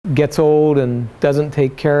gets old and doesn't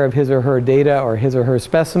take care of his or her data or his or her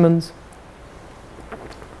specimens.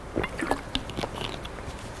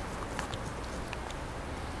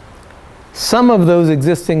 Some of those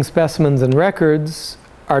existing specimens and records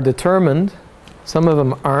are determined, some of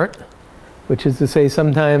them aren't, which is to say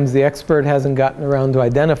sometimes the expert hasn't gotten around to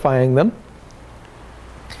identifying them.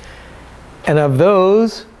 And of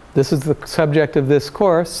those, this is the subject of this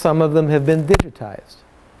course, some of them have been digitized,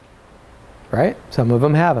 right? Some of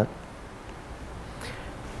them haven't.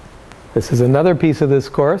 This is another piece of this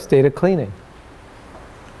course, data cleaning.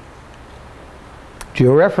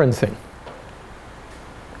 Georeferencing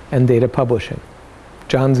and data publishing.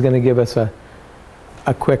 John's going to give us a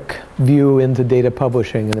quick view into data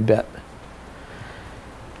publishing in a bit.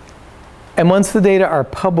 And once the data are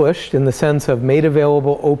published in the sense of made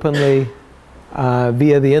available openly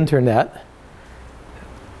via the internet,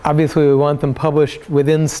 obviously we want them published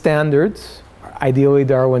within standards, ideally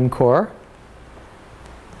Darwin Core.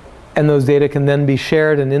 And those data can then be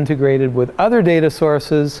shared and integrated with other data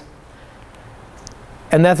sources.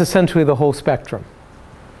 And that's essentially the whole spectrum,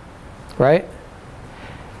 right?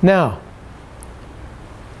 Now,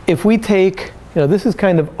 if we take, this is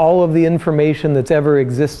kind of all of the information that's ever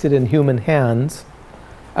existed in human hands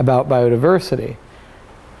about biodiversity.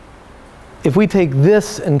 If we take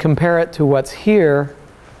this and compare it to what's here,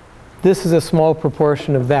 this is a small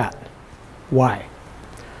proportion of that. Why?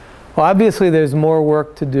 Well, obviously there's more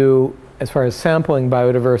work to do as far as sampling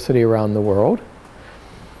biodiversity around the world.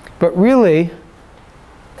 But really,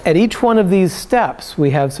 at each one of these steps, we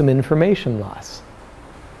have some information loss.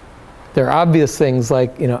 There are obvious things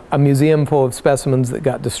like, a museum full of specimens that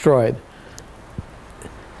got destroyed.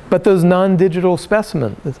 But those non-digital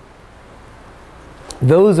specimens,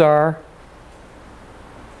 those are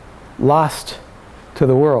lost to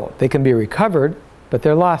the world. They can be recovered, but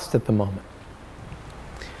they're lost at the moment.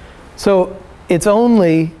 So it's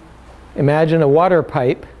only, imagine a water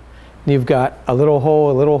pipe, and you've got a little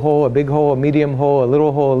hole, a big hole, a medium hole, a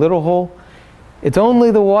little hole, a little hole. It's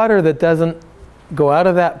only the water that doesn't go out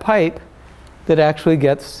of that pipe that actually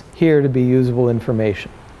gets here to be usable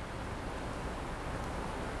information.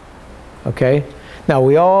 Okay? Now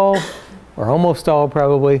we all, or almost all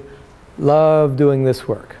probably, love doing this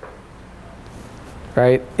work.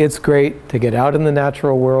 Right? It's great to get out in the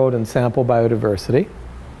natural world and sample biodiversity.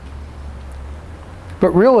 But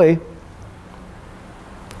really,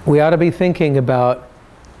 we ought to be thinking about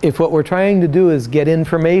if what we're trying to do is get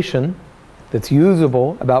information that's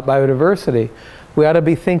usable about biodiversity, we ought to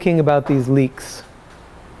be thinking about these leaks.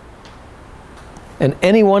 And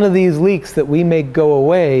any one of these leaks that we make go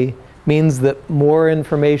away means that more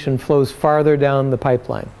information flows farther down the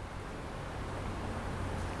pipeline.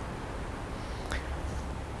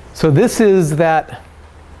 So this is that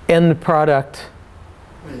end product.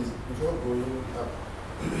 Before going up,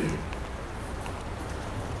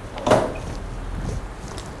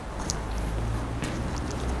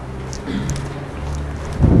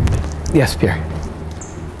 Yes, Pierre.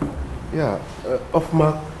 yeah, of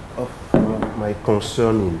my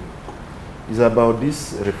concern is about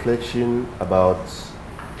this reflection about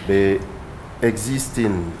the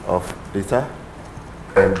existing of data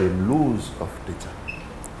and the lose of data.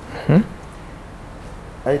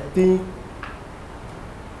 I think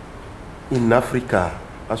in Africa,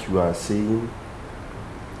 as you are saying,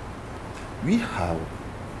 we have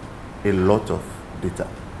a lot of data.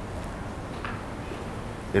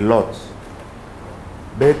 A lot.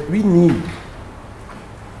 But we need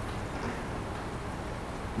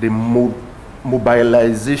the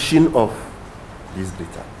mobilization of this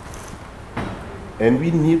data. And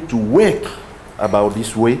we need to work about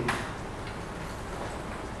this way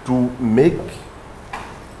to make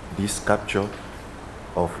this capture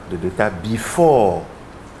of the data before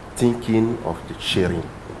thinking of the sharing.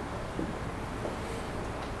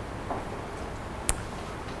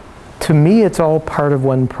 To me, it's all part of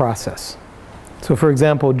one process. So for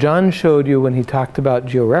example, John showed you when he talked about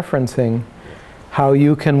georeferencing how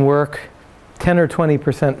you can work 10 or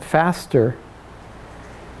 20% faster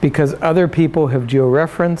because other people have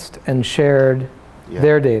georeferenced and shared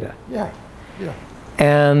their data. Yeah.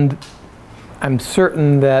 And I'm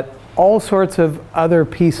certain that all sorts of other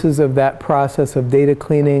pieces of that process of data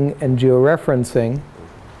cleaning and georeferencing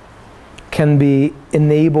can be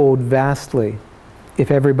enabled vastly if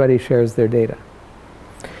everybody shares their data.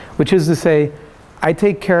 Which is to say, I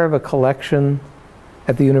take care of a collection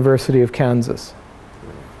at the University of Kansas.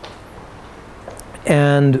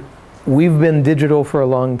 And we've been digital for a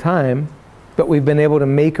long time, but we've been able to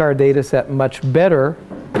make our data set much better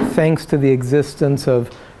thanks to the existence of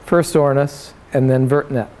first ORNIS and then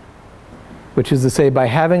VertNet. which is to say by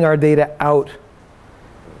having our data out,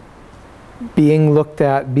 being looked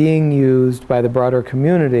at, being used by the broader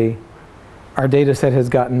community, our data set has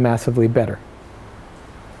gotten massively better.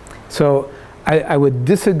 So I would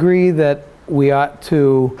disagree that we ought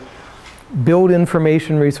to build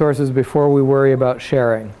information resources before we worry about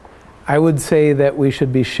sharing. I would say that we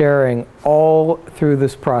should be sharing all through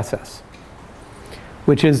this process,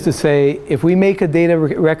 which is to say, if we make a data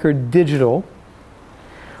record digital,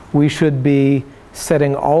 we should be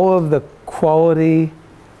setting all of the quality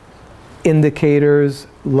indicators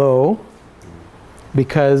low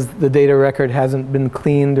because the data record hasn't been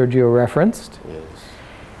cleaned or georeferenced. Yes.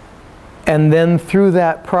 And then through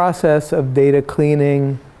that process of data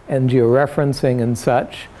cleaning and georeferencing and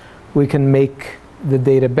such, we can make the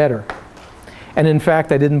data better. And in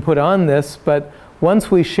fact, I didn't put on this, but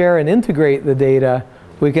once we share and integrate the data,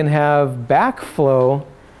 we can have backflow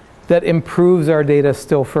that improves our data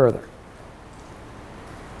still further.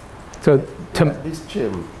 So this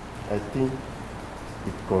Jim, I think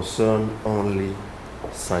it concerns only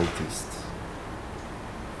scientists.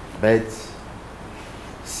 But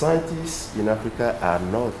scientists in Africa are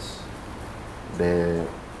not the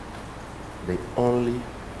only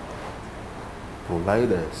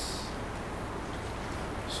providers.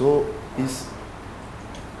 So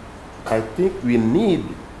I think we need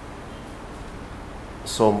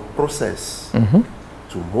some process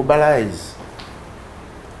to mobilize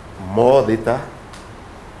more data,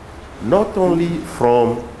 not only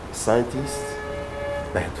from scientists,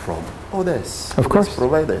 but from others, of course,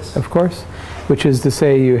 providers. Of course, which is to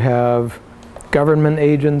say you have government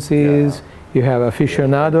agencies, you have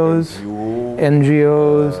aficionados,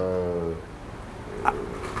 NGOs.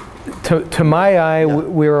 To my eye,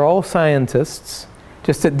 we're all scientists,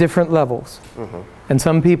 just at different levels. And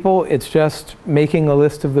some people, it's just making a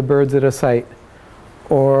list of the birds at a site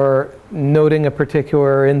or noting a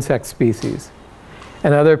particular insect species.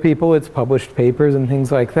 And other people, it's published papers and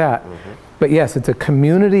things like that. But yes, it's a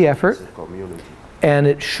community effort. It's a community. And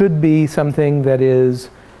it should be something that is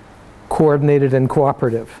coordinated and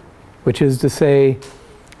cooperative, which is to say,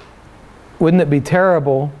 wouldn't it be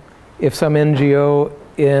terrible if some NGO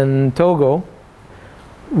in Togo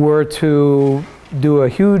were to do a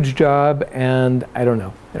huge job and, I don't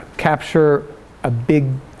know, capture a big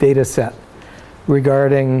data set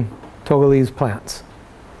regarding Togolese plants.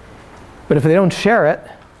 But if they don't share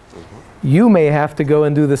it, you may have to go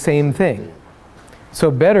and do the same thing.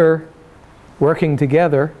 So better working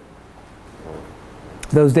together,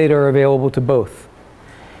 those data are available to both.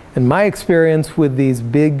 And my experience with these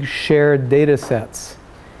big shared data sets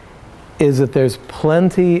is that there's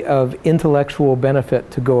plenty of intellectual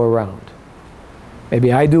benefit to go around.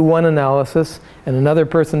 Maybe I do one analysis and another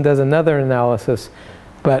person does another analysis,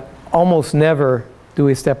 but almost never do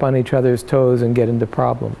we step on each other's toes and get into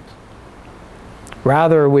problems.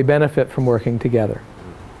 Rather, we benefit from working together.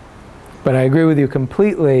 But I agree with you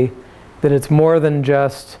completely that it's more than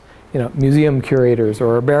just, museum curators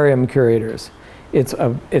or herbarium curators. It's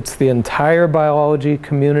the entire biology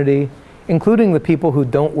community, including the people who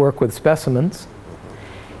don't work with specimens.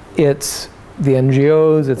 It's the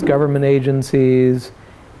NGOs, it's government agencies,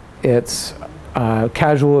 it's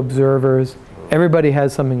casual observers. Everybody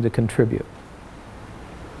has something to contribute.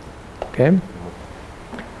 Okay?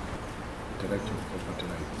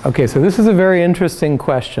 Okay, so this is a very interesting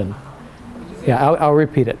question. Yeah, I'll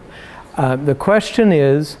repeat it. The question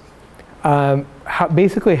is,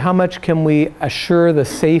 basically, how much can we assure the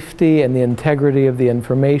safety and the integrity of the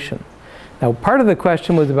information? Now, part of the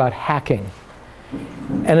question was about hacking.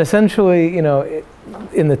 And essentially,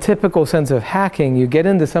 in the typical sense of hacking, you get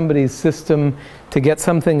into somebody's system to get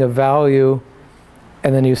something of value,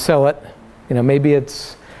 and then you sell it. Maybe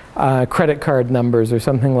it's credit card numbers or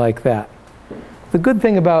something like that. The good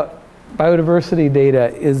thing about biodiversity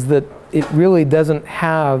data is that it really doesn't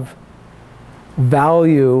have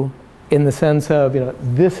value in the sense of,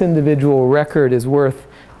 this individual record is worth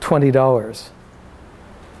 $20.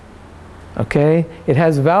 Okay? It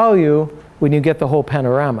has value when you get the whole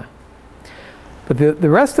panorama. But the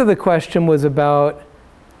rest of the question was about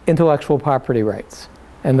intellectual property rights.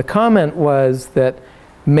 And the comment was that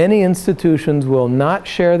many institutions will not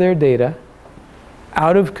share their data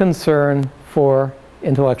out of concern for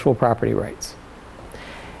intellectual property rights.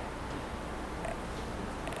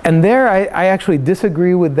 And there I actually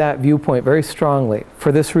disagree with that viewpoint very strongly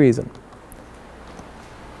for this reason.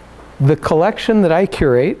 The collection that I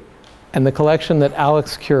curate, and the collection that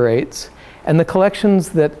Alex curates, and the collections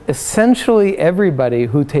that essentially everybody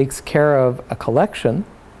who takes care of a collection,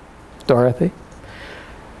 Dorothy,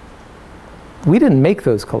 we didn't make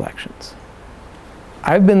those collections.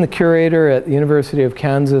 I've been the curator at the University of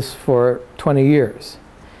Kansas for 20 years.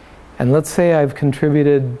 And let's say I've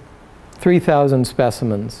contributed 3,000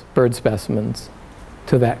 specimens, bird specimens,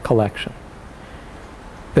 to that collection.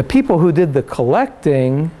 The people who did the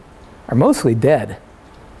collecting are mostly dead,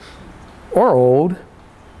 or old,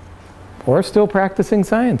 or still practicing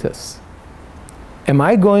scientists. Am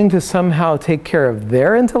I going to somehow take care of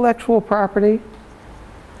their intellectual property?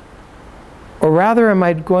 Or rather, am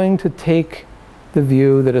I going to take the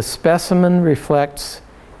view that a specimen reflects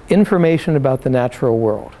information about the natural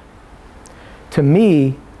world? To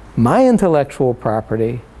me, my intellectual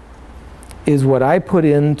property is what I put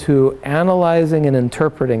into analyzing and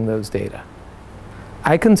interpreting those data.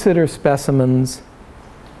 I consider specimens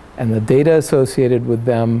and the data associated with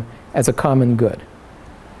them as a common good.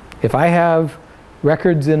 If I have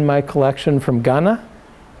records in my collection from Ghana,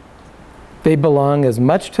 they belong as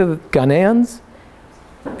much to the Ghanaians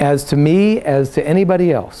as to me, as to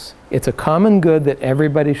anybody else. It's a common good that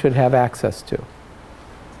everybody should have access to.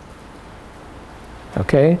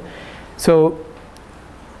 Okay? So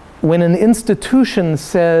when an institution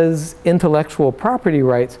says intellectual property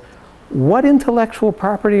rights, what intellectual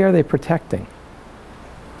property are they protecting?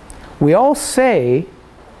 We all say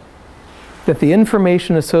that the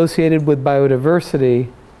information associated with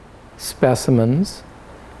biodiversity specimens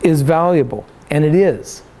is valuable, and it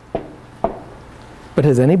is. But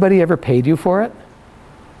has anybody ever paid you for it?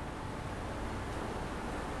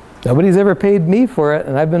 Nobody's ever paid me for it,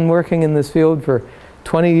 and I've been working in this field for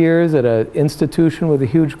 20 years at an institution with a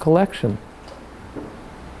huge collection.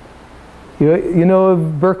 You know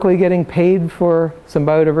of Berkeley getting paid for some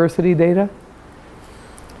biodiversity data?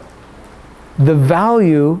 The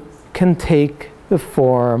value can take the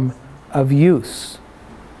form of use.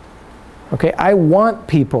 Okay, I want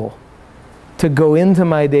people to go into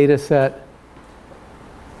my data set,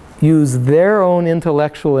 use their own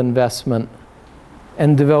intellectual investment,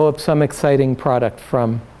 and develop some exciting product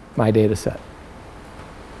from my data set.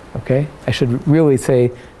 Okay? I should really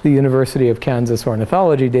say the University of Kansas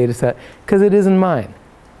ornithology data set, because it isn't mine.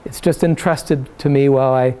 It's just entrusted to me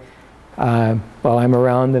while I'm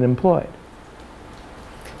around and employed.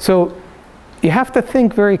 So you have to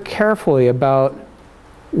think very carefully about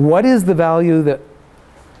what is the value that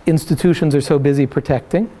institutions are so busy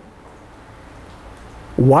protecting?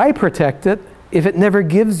 Why protect it if it never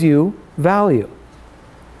gives you value?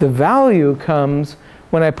 The value comes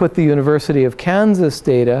when I put the University of Kansas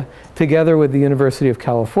data together with the University of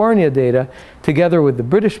California data, together with the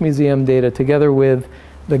British Museum data, together with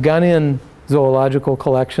the Ghanaian zoological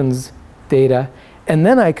collections data, and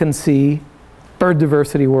then I can see bird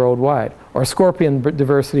diversity worldwide, or scorpion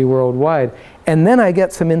diversity worldwide, and then I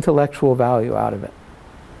get some intellectual value out of it.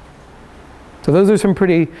 So those are some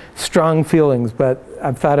pretty strong feelings, but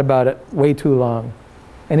I've thought about it way too long.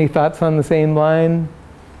 Any thoughts on the same line?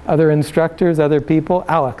 Other instructors, other people?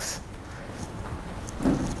 Alex?